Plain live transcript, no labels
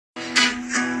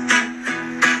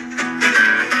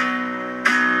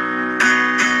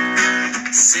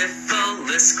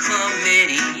syphilis,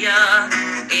 chlamydia,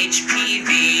 HPV,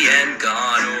 and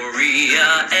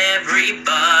gonorrhea.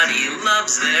 Everybody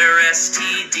loves their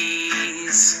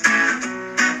STDs.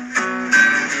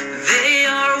 They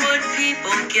are what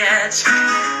people get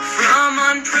from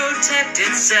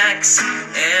unprotected sex.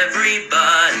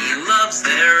 Everybody loves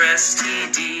their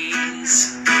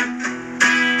STDs.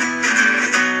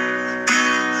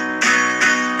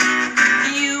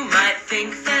 You might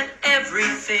think that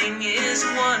everything is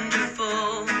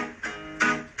wonderful,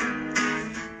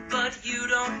 but you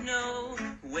don't know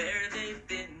where they've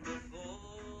been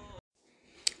before.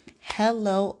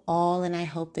 Hello all, and I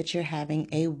hope that you're having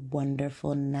a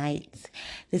wonderful night.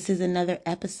 This is another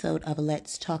episode of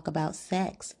Let's Talk About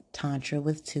Sex, Tantra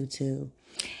with Tutu.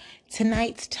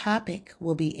 Tonight's topic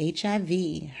will be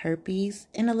HIV, herpes,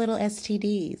 and a little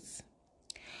STDs.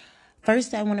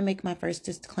 First, I want to make my first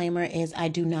disclaimer is I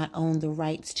do not own the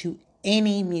rights to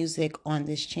any music on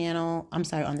this channel. on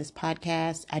this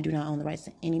podcast. I do not own the rights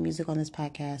to any music on this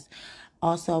podcast.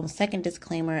 Also, second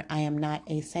disclaimer, I am not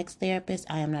a sex therapist.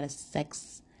 I am not a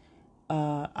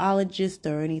sexologist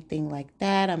or anything like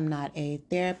that. I'm not a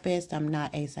therapist. I'm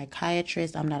not a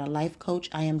psychiatrist. I'm not a life coach.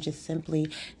 I am just simply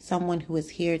someone who is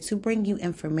here to bring you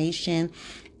information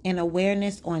and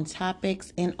awareness on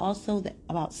topics and also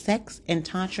about sex and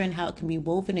tantra and how it can be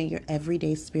woven in your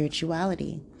everyday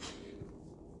spirituality.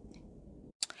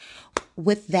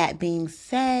 With that being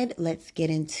said, let's get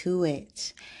into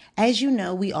it. As you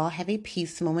know, we all have a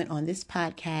peace moment on this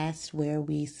podcast where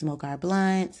we smoke our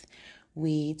blunts,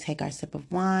 we take our sip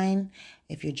of wine.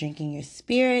 If you're drinking your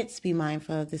spirits, be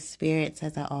mindful of the spirits,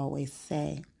 as I always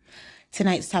say.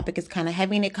 Tonight's topic is kind of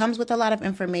heavy and it comes with a lot of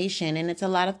information and it's a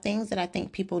lot of things that I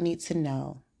think people need to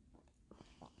know.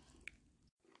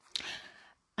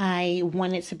 I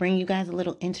wanted to bring you guys a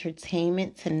little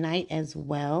entertainment tonight as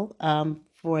well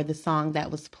for the song that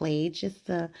was played, just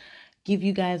to give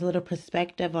you guys a little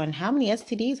perspective on how many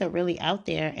STDs are really out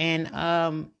there. And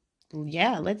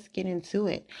let's get into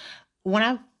it.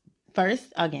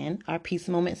 First, again, our peace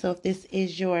moment. So if this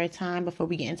is your time before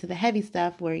we get into the heavy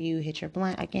stuff where you hit your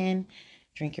blunt again,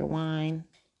 drink your wine,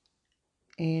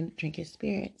 and drink your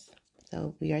spirits.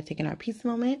 So we are taking our peace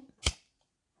moment.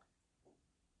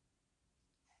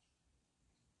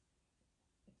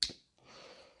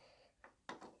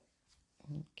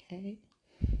 Okay.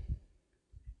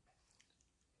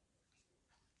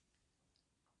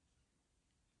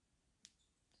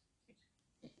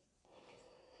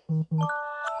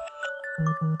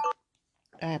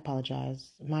 I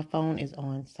apologize. My phone is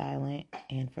on silent,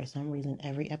 and for some reason,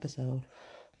 every episode,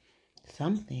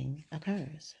 something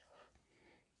occurs.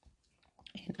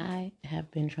 And I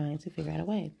have been trying to figure out a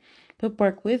way. But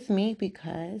work with me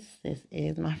because this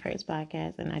is my first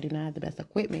podcast, and I do not have the best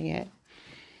equipment yet.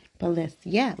 But let's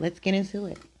get into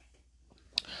it.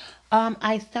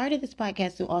 I started this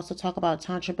podcast to also talk about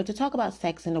tantra, but to talk about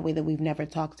sex in a way that we've never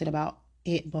talked about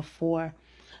it before.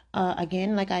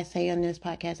 Again, like I say on this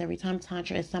podcast every time,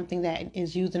 tantra is something that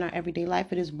is used in our everyday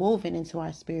life. It is woven into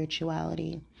our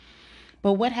spirituality.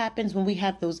 But what happens when we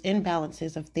have those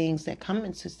imbalances of things that come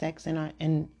into sex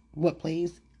and what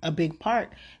plays a big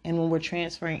part, and when we're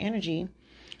transferring energy,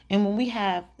 and when we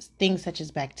have things such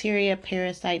as bacteria,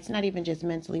 parasites, not even just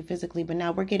mentally, physically, but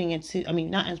now we're getting into,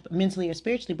 not mentally or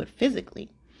spiritually, but physically.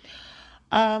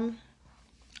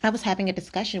 I was having a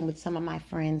discussion with some of my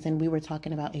friends and we were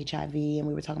talking about HIV and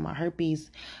we were talking about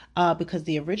herpes because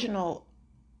the original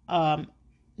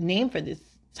name for this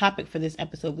topic for this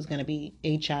episode was going to be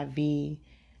HIV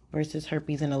versus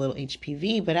herpes and a little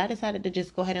HPV. But I decided to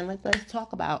just go ahead and let's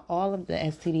talk about all of the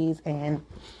STDs and,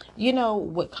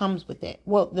 what comes with it.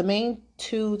 Well, the main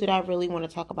two that I really want to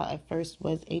talk about at first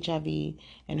was HIV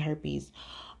and herpes.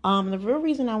 The real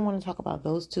reason I want to talk about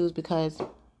those two is because,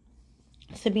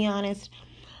 to be honest,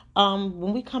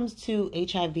 when it comes to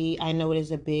HIV, I know it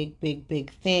is a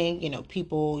big thing.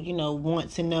 People,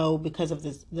 want to know because of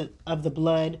the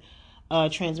blood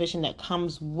transmission that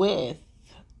comes with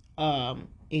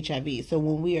HIV. So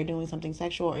when we are doing something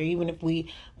sexual, or even if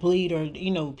we bleed, or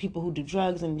people who do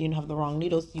drugs and have the wrong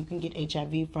needles, you can get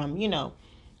HIV from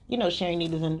sharing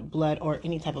needles in blood or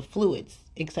any type of fluids,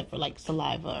 except for like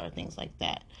saliva or things like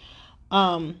that.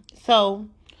 So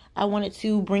I wanted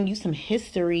to bring you some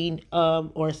history,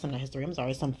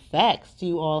 some facts to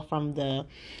you all from the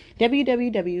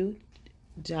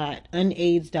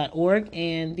www.unaids.org,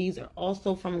 and these are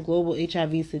also from Global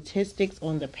HIV Statistics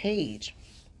on the page.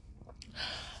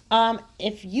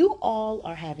 If you all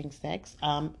are having sex,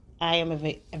 I am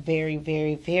a very,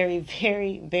 very, very,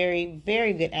 very, very,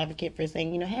 very good advocate for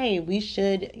saying, hey, we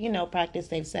should, practice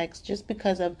safe sex just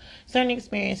because of certain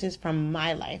experiences from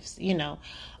my life.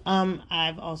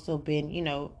 I've also been,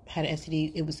 had an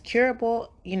STD. It was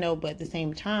curable, but at the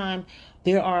same time,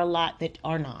 there are a lot that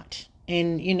are not.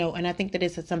 And I think that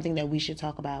it's something that we should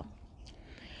talk about.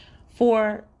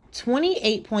 For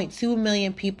 28.2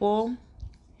 million people,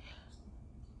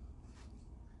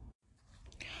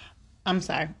 I'm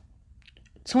sorry,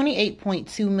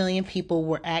 28.2 million people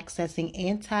were accessing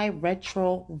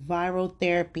antiretroviral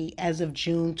therapy as of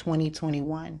June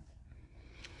 2021.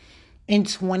 In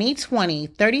 2020,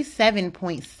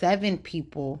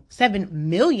 37.7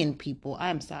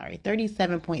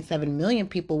 million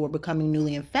people were becoming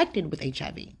newly infected with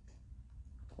HIV.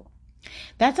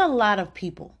 That's a lot of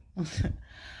people.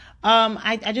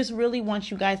 I just really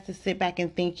want you guys to sit back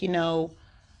and think,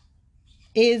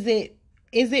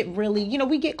 is it really,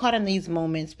 we get caught in these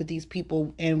moments with these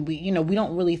people, and we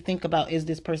don't really think about, is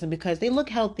this person, because they look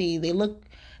healthy, they look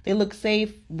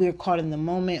safe, we're caught in the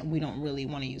moment, we don't really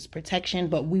want to use protection,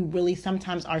 but we really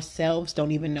sometimes ourselves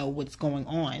don't even know what's going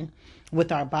on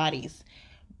with our bodies,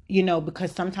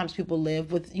 because sometimes people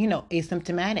live with,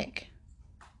 asymptomatic.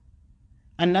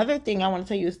 Another thing I want to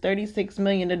tell you is 36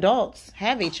 million adults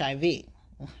have HIV.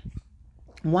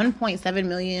 1.7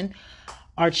 million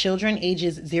are children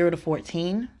ages 0 to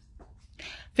 14.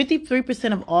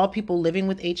 53% of all people living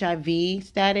with HIV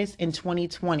status in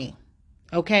 2020.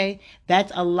 Okay?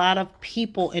 That's a lot of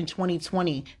people in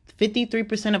 2020.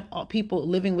 53% of all people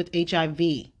living with HIV.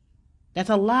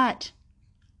 That's a lot.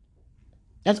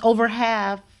 That's over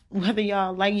half, whether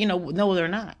y'all know it or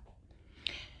not.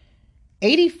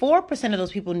 84% of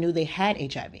those people knew they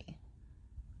had HIV.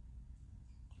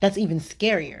 That's even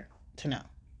scarier to know.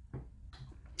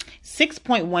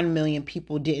 6.1 million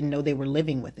people didn't know they were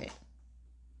living with it.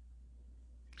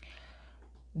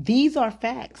 These are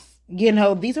facts.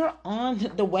 These are on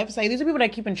the website. These are people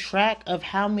that are keeping track of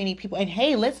how many people. And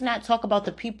hey, let's not talk about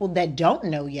the people that don't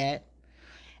know yet.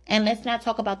 And let's not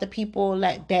talk about the people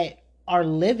that are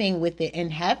living with it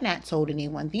and have not told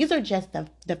anyone. These are just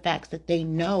the facts that they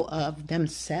know of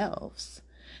themselves,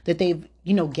 that they've,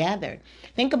 gathered.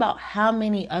 Think about how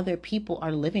many other people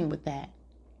are living with that.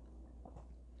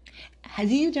 Do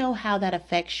you know how that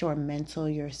affects your mental,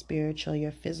 your spiritual,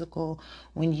 your physical,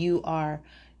 when you are,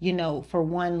 for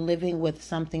one, living with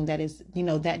something that is,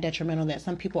 that detrimental, that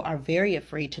some people are very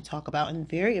afraid to talk about and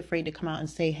very afraid to come out and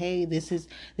say, hey, this is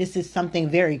something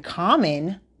very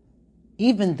common,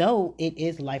 even though it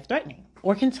is life-threatening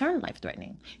or can turn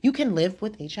life-threatening. You can live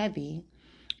with HIV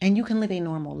and you can live a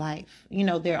normal life.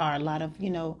 There are a lot of,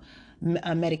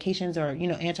 medications or,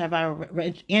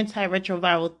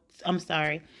 antiretroviral,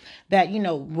 that,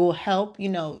 will help,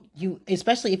 you,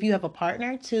 especially if you have a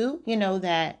partner too,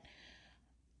 that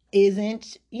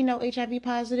isn't, HIV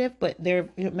positive, but there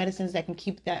are medicines that can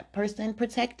keep that person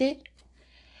protected.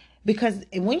 Because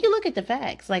when you look at the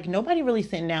facts, nobody really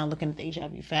sitting down looking at the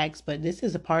HIV facts, but this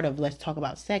is a part of let's talk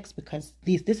about sex, because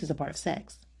this is a part of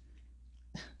sex.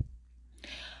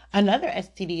 Another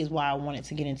STD is why I wanted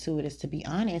to get into it, is to be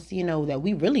honest, that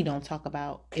we really don't talk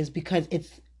about, is because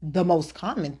it's the most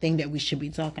common thing that we should be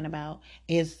talking about.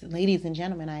 Is, ladies and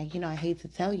gentlemen, I hate to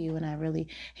tell you, and I really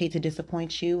hate to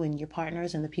disappoint you and your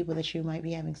partners and the people that you might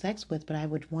be having sex with, but I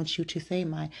would want you to say,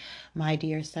 my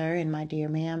dear sir and my dear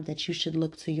ma'am, that you should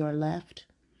look to your left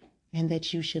and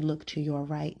that you should look to your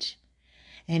right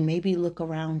and maybe look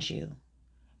around you.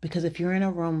 Because if you're in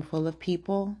a room full of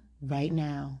people right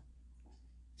now,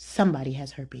 somebody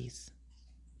has herpes.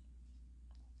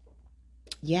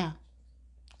 Yeah,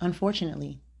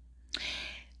 unfortunately.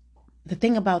 The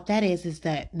thing about that is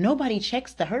that nobody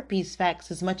checks the herpes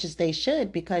facts as much as they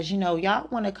should, because, y'all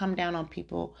want to come down on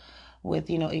people with,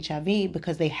 HIV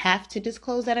because they have to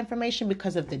disclose that information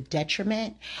because of the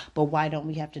detriment. But why don't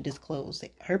we have to disclose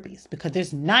herpes? Because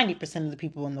there's 90% of the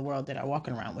people in the world that are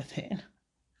walking around with it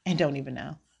and don't even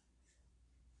know.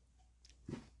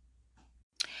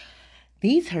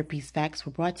 These herpes facts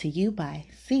were brought to you by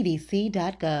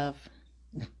CDC.gov.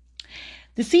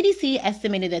 The CDC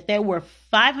estimated that there were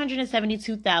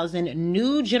 572,000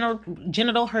 new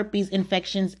genital herpes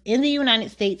infections in the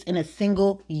United States in a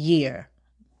single year.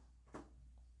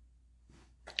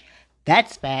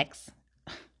 That's facts.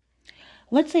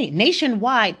 Let's see.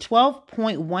 Nationwide,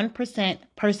 12.1%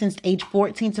 persons aged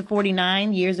 14 to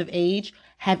 49 years of age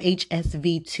have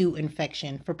HSV-2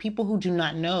 infection. For people who do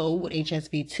not know what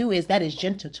HSV-2 is, that is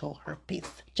genital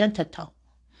herpes. Genital.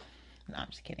 No, I'm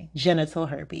just kidding. Genital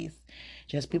herpes.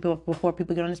 Just before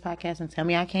people get on this podcast and tell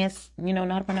me I can't, know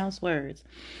how to pronounce words.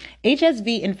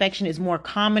 HSV infection is more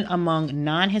common among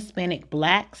non-Hispanic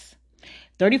blacks,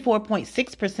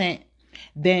 34.6%,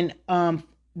 than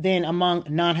among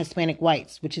non-Hispanic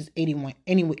whites, which is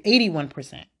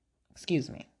 81%. Excuse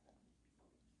me.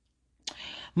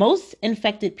 Most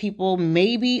infected people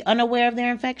may be unaware of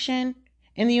their infection.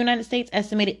 In the United States,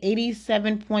 estimated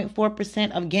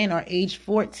 87.4% again are aged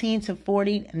 14 to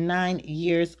 49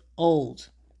 years old.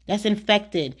 That's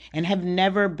infected and have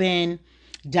never been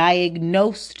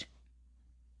diagnosed.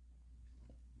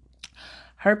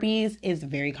 Herpes is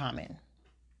very common.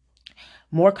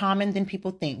 More common than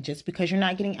people think. Just because you're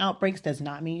not getting outbreaks does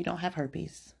not mean you don't have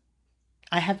herpes.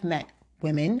 I have met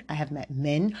women, I have met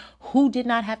men who did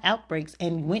not have outbreaks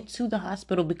and went to the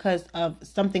hospital because of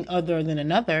something other than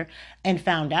another and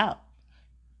found out.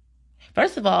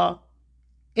 First of all,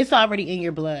 it's already in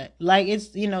your blood. Like it's,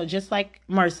 just like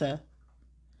MRSA.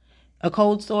 A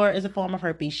cold sore is a form of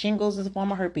herpes. Shingles is a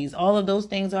form of herpes. All of those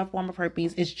things are a form of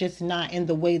herpes. It's just not in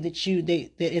the way that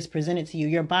that is presented to you.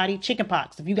 Your body,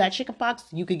 chickenpox. If you got chickenpox,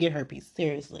 you could get herpes.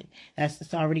 Seriously.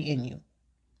 It's already in you.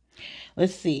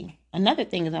 Let's see. Another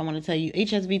thing is I want to tell you,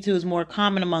 HSV-2 is more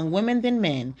common among women than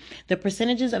men. The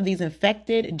percentages of these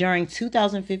infected during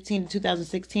 2015 to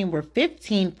 2016 were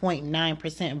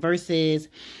 15.9% versus,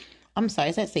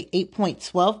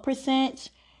 8.12%,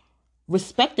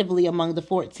 respectively, among the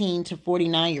 14 to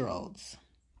 49-year-olds.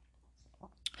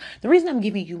 The reason I'm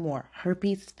giving you more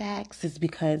herpes facts is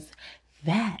because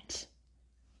that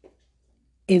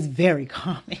is very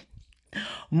common.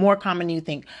 More common than you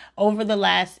think. Over the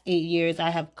last 8 years, I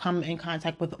have come in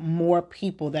contact with more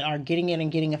people that are getting it and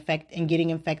getting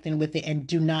infected with it and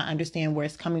do not understand where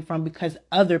it's coming from because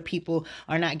other people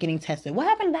are not getting tested. What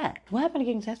happened to that? What happened to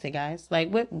getting tested, guys?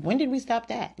 Like, when did we stop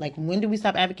that? Like, when did we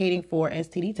stop advocating for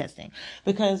STD testing?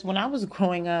 Because when I was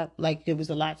growing up, like, there was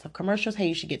a lot of commercials. Hey,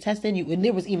 you should get tested. And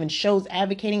there was even shows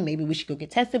advocating, maybe we should go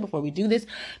get tested before we do this.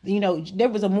 There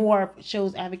was more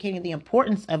shows advocating the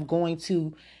importance of going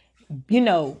to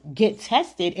get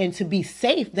tested and to be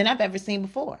safe than I've ever seen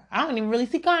before. I don't even really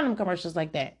see condom commercials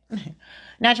like that.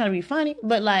 Not trying to be funny,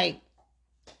 but like,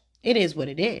 it is what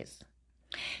it is.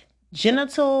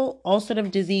 Genital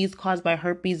ulcerative disease caused by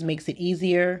herpes makes makes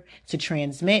it to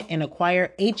transmit and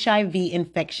acquire HIV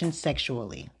infection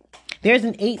sexually. There is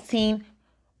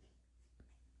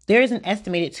an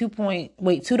estimated 2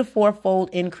 to 4-fold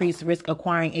increased risk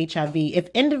acquiring HIV if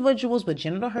individuals with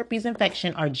genital herpes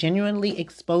infection are genuinely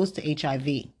exposed to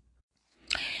HIV.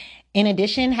 In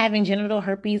addition, having genital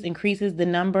herpes increases the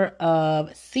number of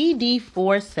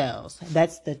CD4 cells,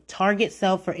 that's the target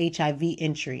cell for HIV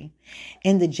entry,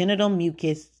 in the genital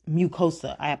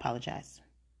mucosa. I apologize.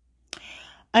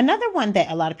 Another one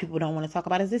that a lot of people don't want to talk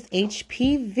about is this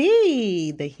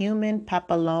HPV, the human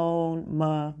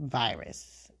papilloma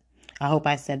virus. I hope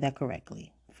I said that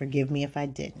correctly. Forgive me if I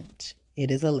didn't. It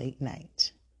is a late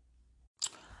night.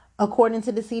 According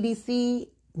to the CDC,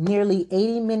 nearly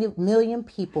 80 million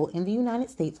people in the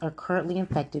United States are currently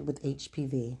infected with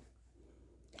HPV.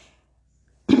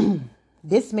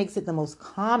 This makes it the most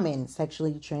common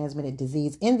sexually transmitted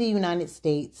disease in the United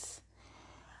States,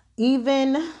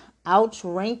 even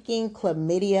outranking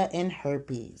chlamydia and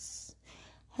herpes.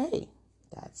 Hey,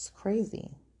 that's crazy.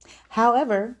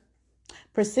 However,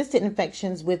 persistent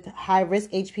infections with high-risk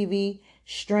HPV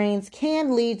strains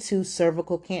can lead to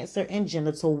cervical cancer and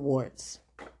genital warts.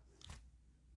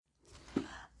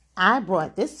 I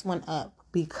brought this one up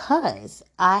because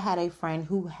I had a friend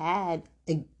who had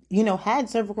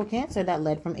cervical cancer that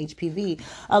led from HPV.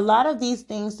 A lot of these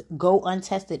things go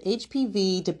untested.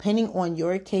 HPV, depending on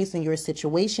your case and your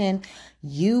situation,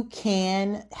 you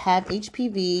can have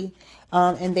HPV,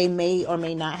 and they may or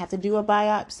may not have to do a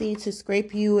biopsy to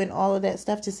scrape you and all of that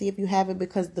stuff to see if you have it,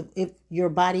 because if your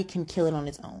body can kill it on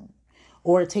its own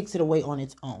or it takes it away on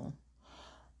its own.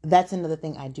 That's another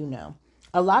thing I do know.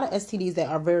 A lot of STDs that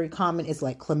are very common is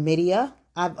like chlamydia.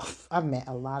 I've met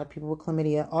a lot of people with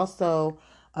chlamydia. Also,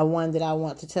 one that I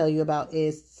want to tell you about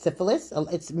is syphilis.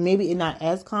 It's maybe not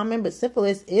as common, but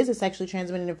syphilis is a sexually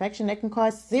transmitted infection that can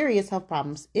cause serious health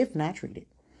problems if not treated.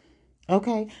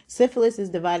 Okay, syphilis is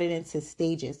divided into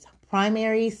stages: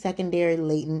 primary, secondary,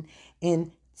 latent,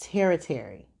 and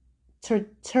tertiary.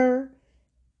 Tertiary.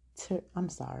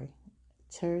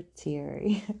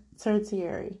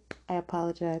 I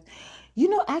apologize.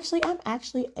 I'm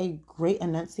actually a great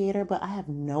enunciator, but I have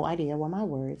no idea why my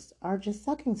words are just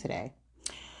sucking today.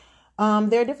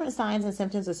 There are different signs and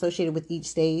symptoms associated with each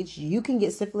stage. You can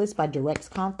get syphilis by direct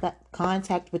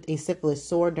contact with a syphilis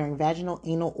sore during vaginal,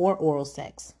 anal, or oral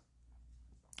sex.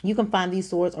 You can find these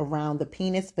sores around the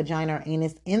penis, vagina, or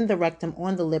anus, in the rectum,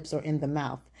 on the lips, or in the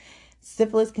mouth.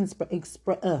 Syphilis can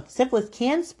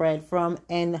spread from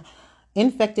an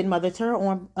infected mother to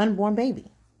her unborn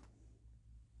baby.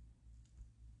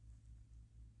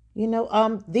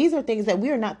 These are things that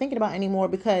we are not thinking about anymore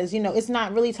because, it's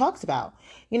not really talked about.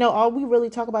 All we really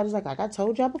talk about is like I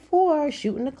told y'all before,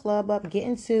 shooting the club up,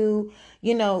 getting to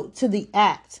the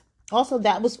act. Also,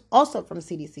 that was also from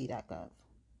CDC.gov.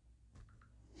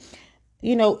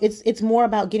 It's more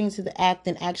about getting to the act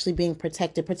than actually being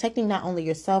protecting not only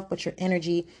yourself, but your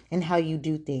energy and how you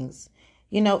do things.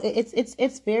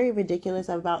 It's very ridiculous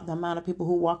about the amount of people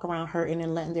who walk around hurting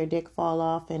and letting their dick fall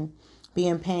off and be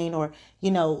in pain, or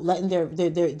letting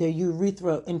their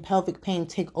urethra and pelvic pain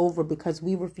take over because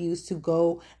we refuse to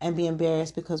go and be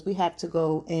embarrassed because we have to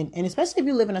go, and especially if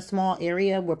you live in a small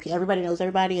area where everybody knows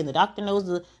everybody and the doctor knows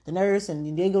the nurse,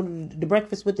 and they go to the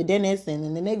breakfast with the dentist,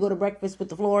 and then they go to breakfast with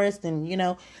the florist,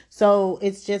 and so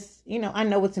it's just, I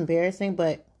know it's embarrassing,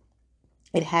 but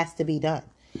it has to be done.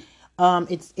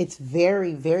 It's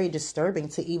very, very disturbing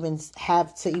to even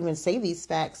say these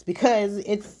facts because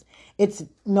it's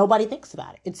nobody thinks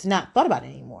about it. It's not thought about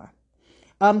anymore.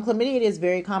 Chlamydia is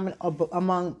very common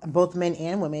among both men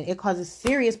and women. It causes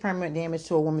serious permanent damage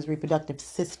to a woman's reproductive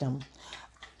system.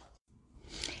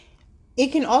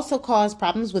 It can also cause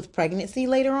problems with pregnancy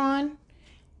later on,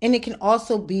 and it can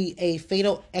also be a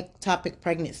fatal ectopic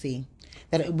pregnancy,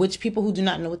 which people who do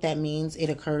not know what that means, it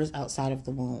occurs outside of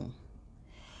the womb.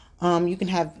 You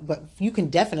can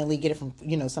definitely get it from,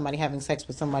 somebody having sex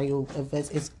with somebody who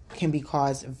can be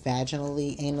caused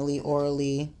vaginally, anally,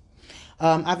 orally.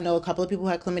 I've known a couple of people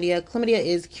who had chlamydia. Chlamydia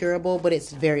is curable, but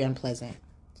it's very unpleasant.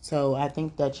 So I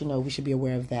think that, we should be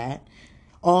aware of that.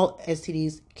 All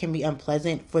STDs can be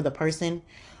unpleasant for the person.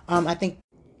 I think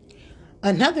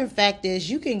another fact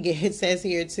is you can get, it says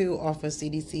here too, off of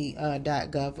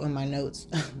CDC.gov on my notes,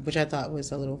 which I thought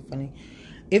was a little funny.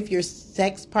 If your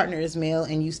sex partner is male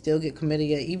and you still get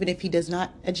chlamydia, even if he does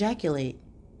not ejaculate.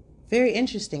 Very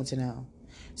interesting to know.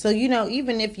 So,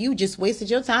 even if you just wasted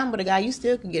your time with a guy, you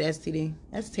still could get STD.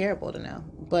 That's terrible to know.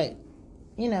 But,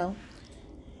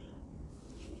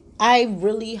 I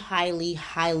really highly,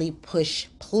 highly push,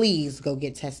 please go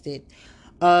get tested.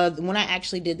 When I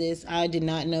actually did this, I did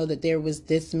not know that there was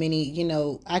this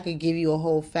many, I could give you a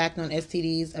whole fact on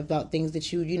STDs about things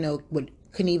that you,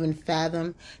 couldn't even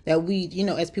fathom, that we,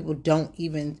 as people don't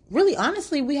even, really,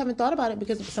 honestly, we haven't thought about it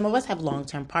because some of us have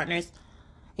long-term partners.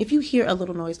 If you hear a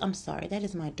little noise, I'm sorry. That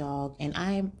is my dog. And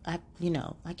I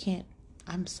can't,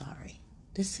 I'm sorry.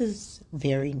 This is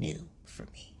very new for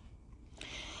me.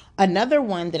 Another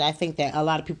one that I think that a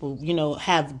lot of people,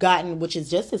 have gotten, which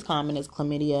is just as common as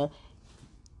chlamydia,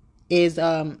 is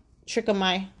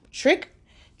trichomonas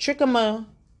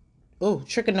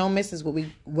is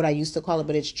what I used to call it,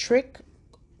 but it's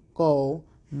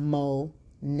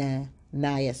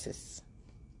trichomoniasis.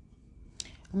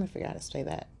 I'm gonna figure out how to say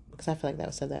that because I feel like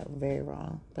that said that very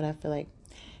wrong, but I feel like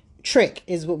trick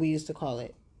is what we used to call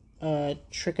it.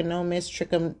 Trichomonas,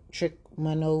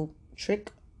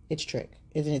 it's trick.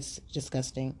 It's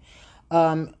disgusting.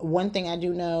 One thing I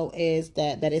do know is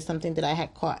that is something that I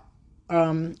had caught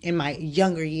in my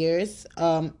younger years.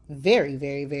 Very,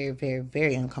 very, very, very,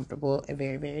 very uncomfortable and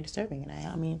very, very disturbing. And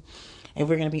I mean, if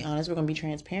we're going to be honest, we're going to be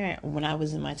transparent. When I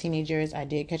was in my teenage years, I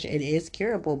did catch it. It is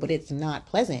curable, but it's not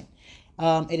pleasant.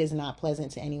 It is not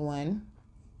pleasant to anyone.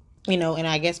 And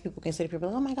I guess people consider people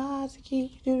like, oh my God, you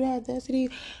do that, STD.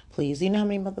 Please, you know how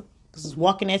many motherfuckers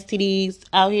walking STDs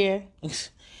out here?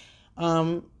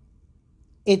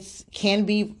 It can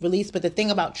be released, but the thing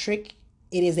about trick,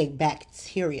 it is a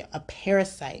bacteria, a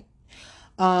parasite.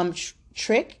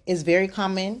 Trick is very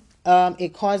common.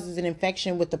 It causes an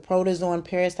infection with the protozoan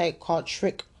parasite called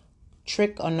trichomonas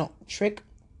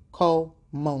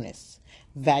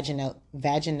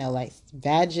vaginalis.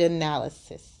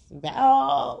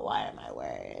 Oh, why are my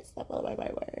words? Stop all my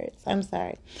words. I'm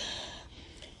sorry.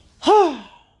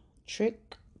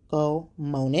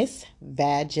 Trichomonas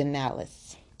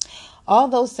vaginalis.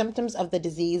 Although symptoms of the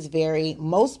disease vary,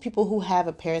 most people who have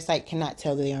a parasite cannot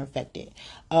tell that they are infected.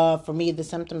 For me, the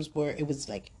symptoms were, it was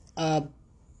like a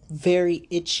very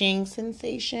itching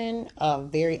sensation, a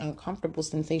very uncomfortable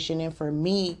sensation. And for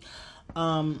me,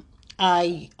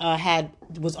 I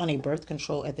was on a birth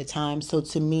control at the time. So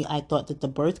to me, I thought that the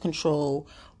birth control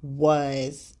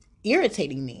was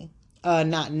irritating me,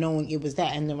 not knowing it was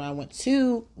that. And then when I went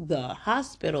to the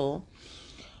hospital,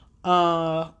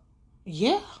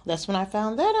 yeah, that's when I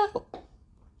found that out.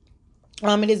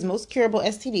 It is most curable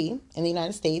STD in the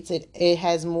United States. It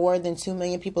has more than 2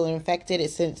 million people infected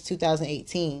since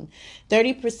 2018.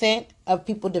 30% of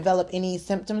people develop any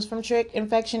symptoms from trich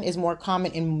infection is more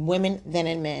common in women than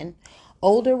in men.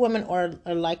 Older women are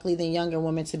likely than younger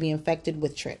women to be infected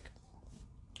with trich.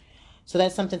 So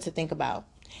that's something to think about.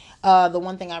 The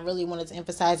one thing I really wanted to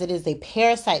emphasize, it is a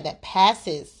parasite that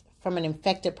passes from an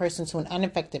infected person to an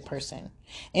uninfected person.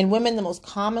 In women, the most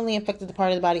commonly infected part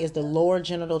of the body is the lower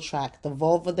genital tract, the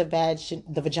vulva, the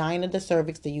vagina, the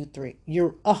cervix, the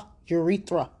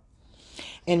urethra.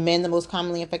 In men, the most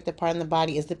commonly infected part of the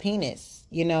body is the penis.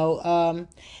 The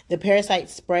parasite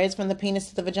spreads from the penis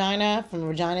to the vagina, from the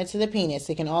vagina to the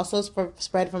penis. It can also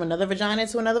spread from another vagina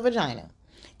to another vagina.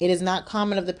 It is not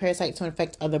common of the parasite to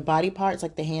infect other body parts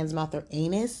like the hands, mouth, or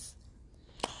anus.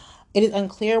 It is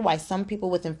unclear why some people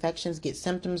with infections get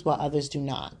symptoms while others do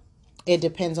not. It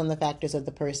depends on the factors of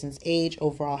the person's age,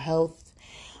 overall health.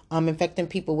 Infecting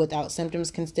people without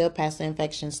symptoms can still pass the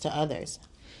infections to others.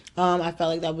 I felt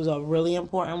like that was a really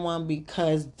important one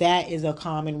because that is a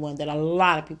common one that a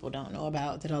lot of people don't know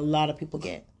about, that a lot of people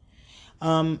get.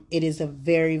 It is a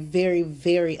very, very,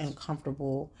 very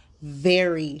uncomfortable,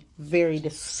 very, very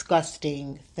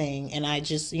disgusting thing. And I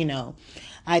just,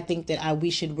 I think that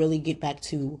we should really get back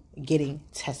to getting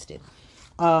tested.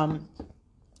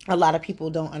 A lot of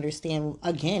people don't understand,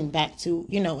 again, back to,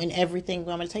 in everything I'm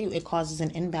going to tell you, it causes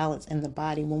an imbalance in the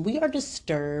body. When we are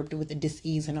disturbed with a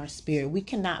dis-ease in our spirit, we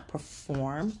cannot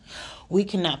perform. We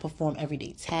cannot perform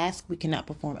everyday tasks. We cannot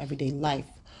perform everyday life.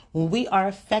 When we are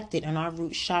affected in our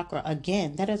root chakra,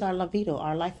 again, that is our libido,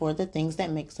 our life force, the things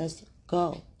that makes us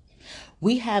go.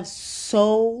 We have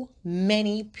so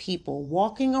many people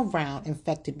walking around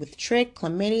infected with trich,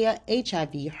 chlamydia,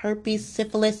 HIV, herpes,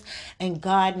 syphilis, and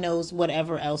God knows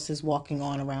whatever else is walking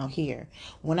on around here.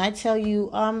 When I tell you,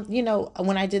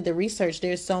 when I did the research,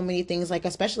 there's so many things, like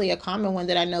especially a common one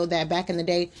that I know that back in the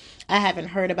day, I haven't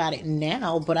heard about it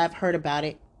now, but I've heard about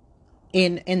it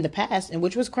in the past, and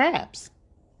which was crabs.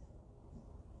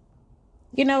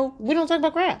 We don't talk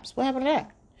about crabs. What happened to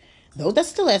that? Though that's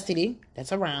still STD.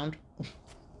 That's around.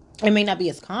 It may not be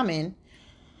as common,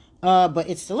 but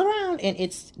it's still around and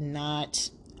it's not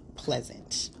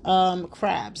pleasant.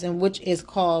 Crabs, and which is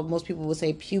called, most people would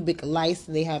say, pubic lice.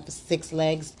 They have 6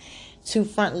 legs, 2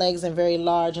 front legs, and very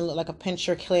large and look like a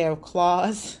pincher clear of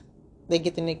claws. They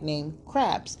get the nickname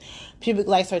crabs. Pubic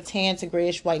lice are tan to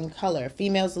grayish white in color.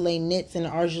 Females lay nits and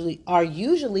are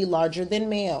usually larger than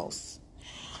males.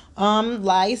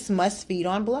 Lice must feed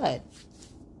on blood.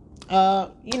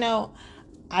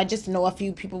 I just know a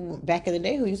few people back in the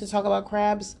day who used to talk about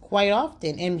crabs quite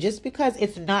often. And just because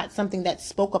it's not something that's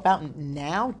spoke about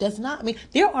now does not mean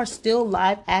there are still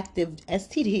live active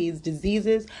STDs,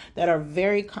 diseases that are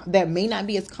that may not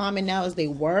be as common now as they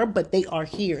were, but they are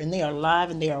here and they are live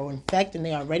and they are infected and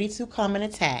they are ready to come and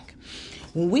attack.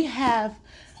 When we have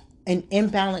an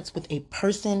imbalance with a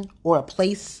person or a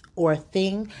place or a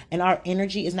thing, and our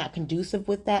energy is not conducive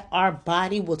with that, our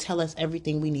body will tell us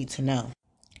everything we need to know.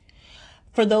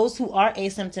 For those who are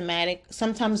asymptomatic,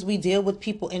 sometimes we deal with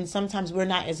people and sometimes we're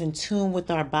not as in tune with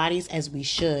our bodies as we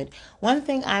should. One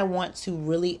thing I want to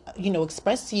really,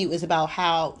 express to you is about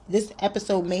how this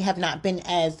episode may have not been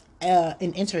as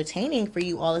entertaining for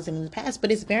you all as in the past,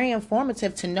 but it's very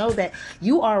informative to know that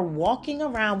you are walking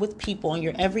around with people in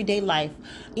your everyday life,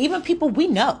 even people we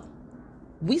know.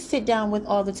 We sit down with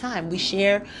all the time. We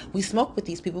share, we smoke with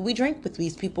these people, we drink with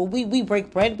these people, we break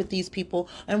bread with these people,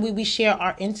 and we share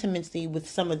our intimacy with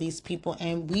some of these people,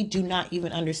 and we do not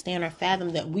even understand or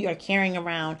fathom that we are carrying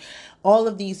around all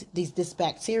of this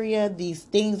bacteria, these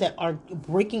things that are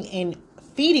breaking in,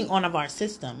 feeding on of our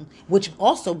system, which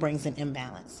also brings an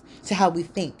imbalance to how we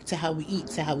think, to how we eat,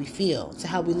 to how we feel, to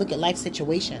how we look at life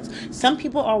situations. Some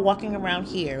people are walking around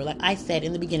here, like I said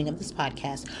in the beginning of this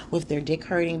podcast, with their dick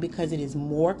hurting because it is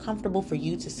more comfortable for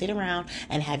you to sit around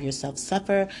and have yourself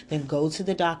suffer than go to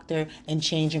the doctor and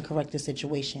change and correct the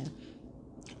situation.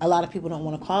 A lot of people don't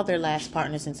want to call their last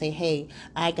partners and say, hey,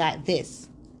 I got this.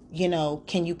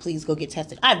 Can you please go get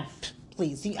tested? I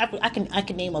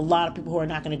can name a lot of people who are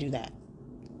not going to do that.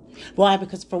 Why?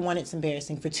 Because for one, it's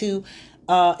embarrassing. For two,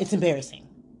 it's embarrassing.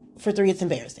 For three, it's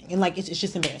embarrassing. And it's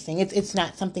just embarrassing. It's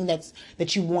not something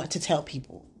that you want to tell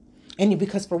people. And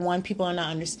because for one, people are not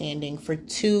understanding. For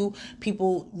two,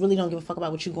 people really don't give a fuck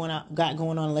about what you got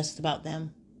going on unless it's about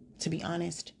them, to be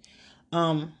honest.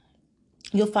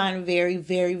 You'll find very,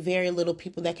 very, very little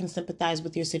people that can sympathize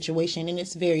with your situation. And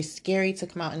it's very scary to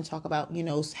come out and talk about,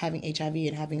 having HIV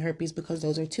and having herpes, because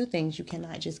those are two things you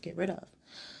cannot just get rid of.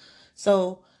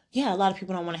 So, yeah, a lot of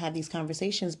people don't want to have these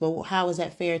conversations, but how is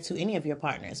that fair to any of your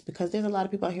partners? Because there's a lot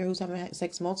of people out here who's having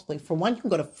sex multiply. For one, you can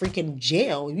go to freaking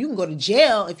jail. You can go to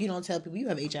jail if you don't tell people you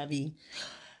have HIV.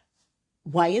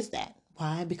 Why is that?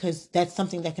 Why? Because that's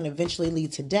something that can eventually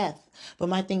lead to death. But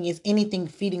my thing is, anything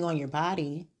feeding on your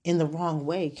body in the wrong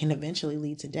way can eventually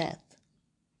lead to death.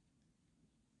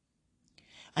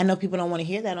 I know people don't want to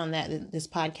hear that on this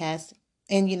podcast.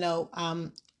 And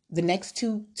the next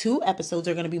two episodes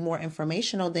are going to be more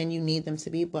informational than you need them to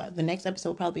be, but the next episode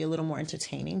will probably be a little more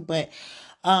entertaining. But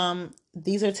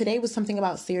today was something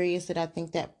about serious that I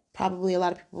think that probably a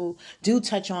lot of people do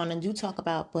touch on and do talk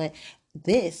about, but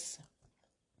this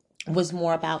was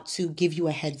more about to give you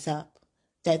a heads up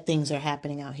that things are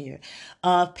happening out here.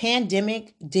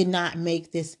 Pandemic did not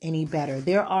make this any better.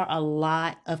 There are a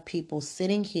lot of people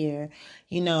sitting here,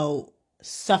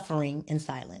 suffering in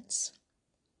silence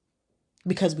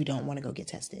because we don't want to go get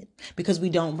tested, because we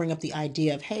don't bring up the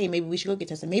idea of, hey, maybe we should go get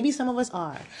tested. Maybe some of us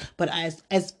are, but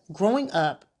as growing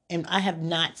up, and I have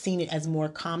not seen it as more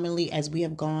commonly as we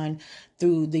have gone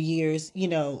through the years,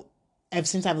 ever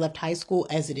since I've left high school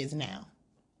as it is now.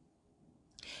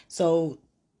 So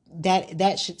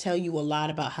that should tell you a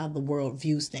lot about how the world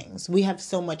views things. We have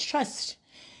so much trust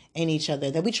in each other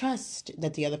that we trust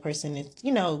that the other person is,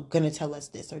 going to tell us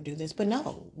this or do this. But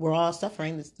no, we're all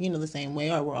suffering this, the same way,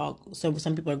 or some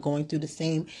people are going through the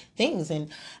same things.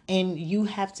 And you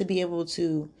have to be able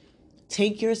to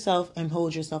take yourself and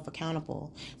hold yourself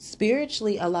accountable.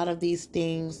 Spiritually, a lot of these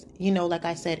things, like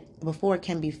I said before,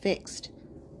 can be fixed.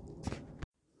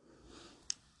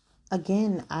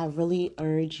 Again, I really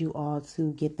urge you all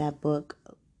to get that book,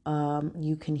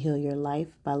 You Can Heal Your Life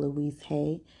by Louise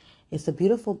Hay. It's a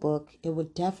beautiful book. It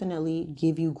would definitely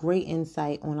give you great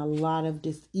insight on a lot of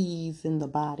dis-ease in the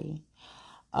body.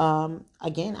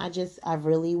 Again, I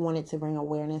really wanted to bring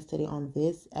awareness today on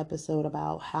this episode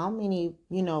about how many,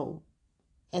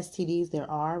 STDs there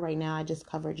are right now. I just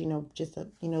covered,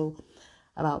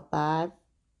 about 5.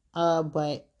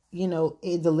 But,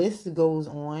 the list goes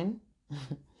on.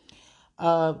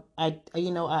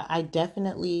 I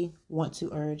definitely want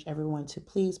to urge everyone to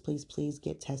please, please, please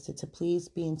get tested, to please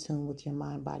be in tune with your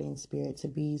mind, body, and spirit, to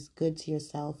be good to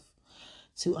yourself,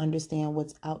 to understand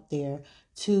what's out there,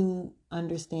 to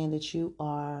understand that you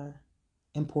are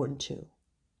important too.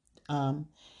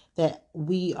 That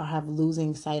we have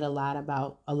losing sight a lot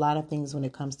about a lot of things when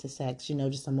it comes to sex,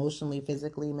 just emotionally,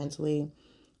 physically, mentally,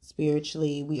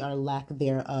 spiritually. We are lack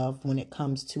thereof when it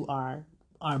comes to our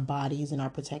bodies and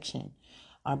our protection.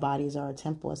 Our bodies are a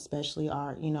temple, especially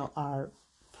our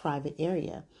private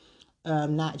area.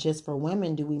 Not just for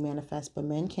women do we manifest, but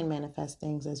men can manifest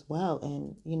things as well.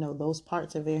 And, those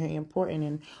parts are very important.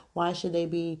 And why should they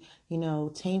be,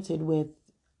 tainted with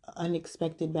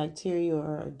unexpected bacteria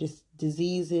or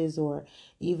diseases or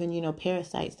even,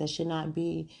 parasites that should not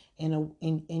be in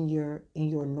your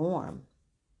norm?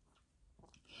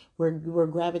 We're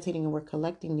gravitating and we're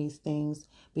collecting these things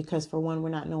because, for one, we're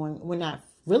not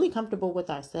really comfortable with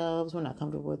ourselves. We're not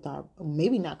comfortable with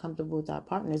maybe not comfortable with our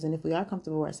partners. And if we are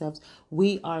comfortable with ourselves,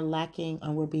 we are lacking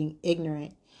and we're being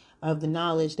ignorant of the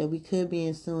knowledge that we could be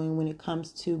ensuing when it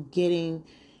comes to getting,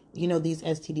 these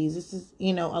STDs. This is,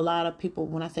 a lot of people,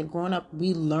 when I said growing up,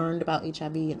 we learned about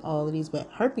HIV and all of these, but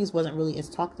herpes wasn't really as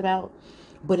talked about,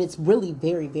 but it's really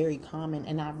very, very common.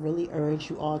 And I really urge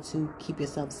you all to keep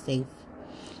yourselves safe.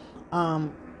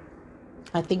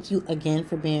 I thank you again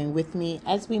for being with me.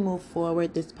 As we move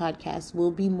forward, this podcast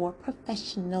will be more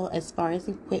professional as far as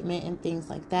equipment and things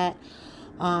like that.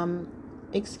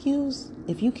 Excuse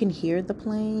if you can hear the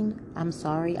plane. I'm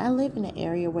sorry. I live in an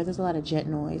area where there's a lot of jet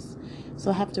noise,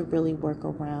 so I have to really work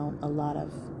around a lot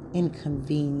of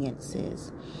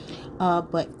inconveniences.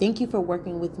 But thank you for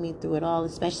working with me through it all,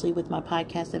 especially with my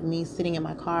podcast of me sitting in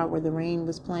my car where the rain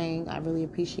was playing. I really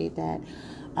appreciate that.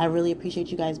 I really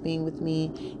appreciate you guys being with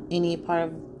me any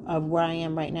part of where I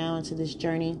am right now into this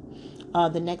journey.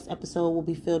 The next episode will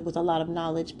be filled with a lot of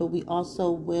knowledge, but we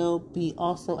also will be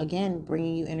again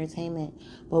bringing you entertainment.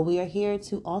 But we are here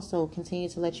to also continue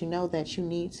to let you know that you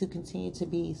need to continue to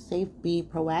be safe, be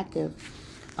proactive,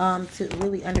 to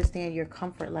really understand your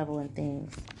comfort level in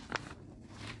things.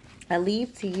 I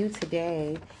leave to you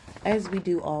today, as we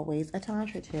do always, a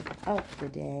Tantra tip of the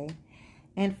day.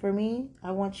 And for me,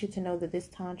 I want you to know that this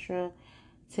Tantra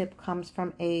tip comes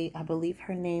from I believe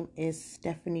her name is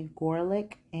Stephanie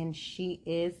Gorlick, and she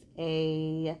is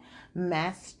a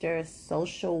master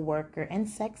social worker and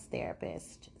sex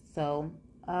therapist. So,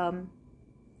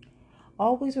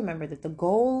 always remember that the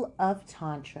goal of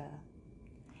Tantra,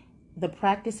 the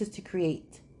practice, is to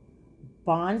create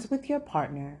bonds with your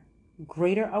partner,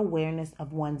 greater awareness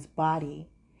of one's body,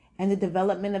 and the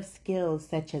development of skills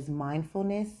such as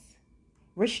mindfulness,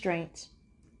 restraint,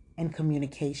 and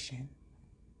communication.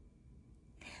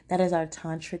 That is our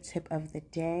Tantra tip of the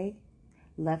day,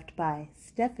 left by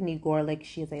Stephanie Gorlick.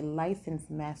 She is a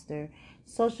licensed master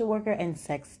social worker and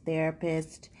sex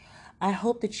therapist. I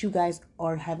hope that you guys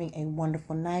are having a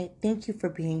wonderful night. Thank you for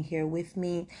being here with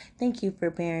me. Thank you for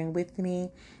bearing with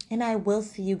me. And I will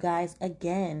see you guys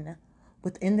again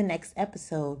within the next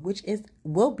episode, which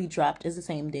will be dropped as the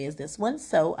same day as this one.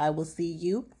 So I will see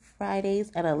you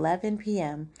Fridays at 11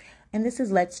 p.m. And this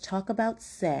is Let's Talk About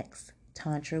Sex,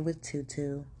 Tantra with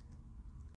Tutu.